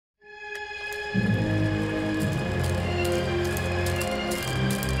The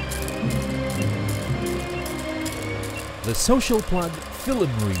Social Plug Film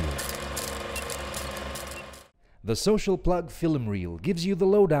Reel. The Social Plug Film Reel gives you the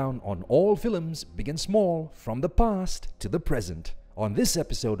lowdown on all films, big and small, from the past to the present. On this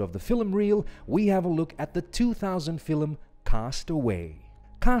episode of the Film Reel, we have a look at the 2000 film CASTAWAY.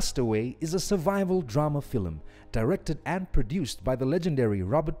 CASTAWAY is a survival drama film directed and produced by the legendary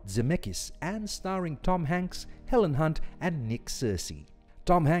Robert Zemeckis and starring Tom Hanks, Helen Hunt, and Nick Searcy.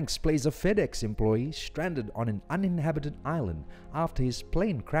 Tom Hanks plays a FedEx employee stranded on an uninhabited island after his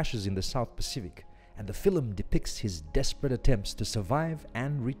plane crashes in the South Pacific, and the film depicts his desperate attempts to survive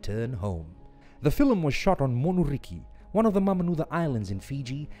and return home. The film was shot on Monuriki, one of the Mamanuca Islands in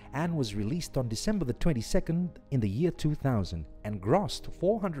Fiji, and was released on December the 22nd in the year 2000 and grossed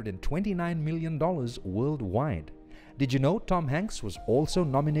 $429 million worldwide. Did you know Tom Hanks was also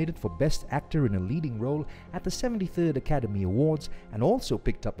nominated for Best Actor in a Leading Role at the 73rd Academy Awards and also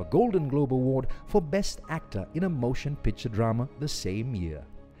picked up a Golden Globe Award for Best Actor in a Motion Picture Drama the same year?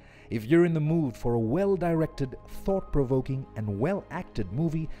 If you're in the mood for a well-directed, thought-provoking, and well-acted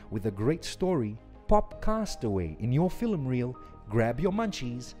movie with a great story, pop CASTAWAY in your film reel, grab your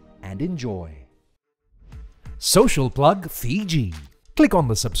munchies, and enjoy. Social Plug Fiji. Click on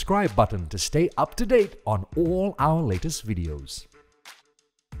the subscribe button to stay up to date on all our latest videos.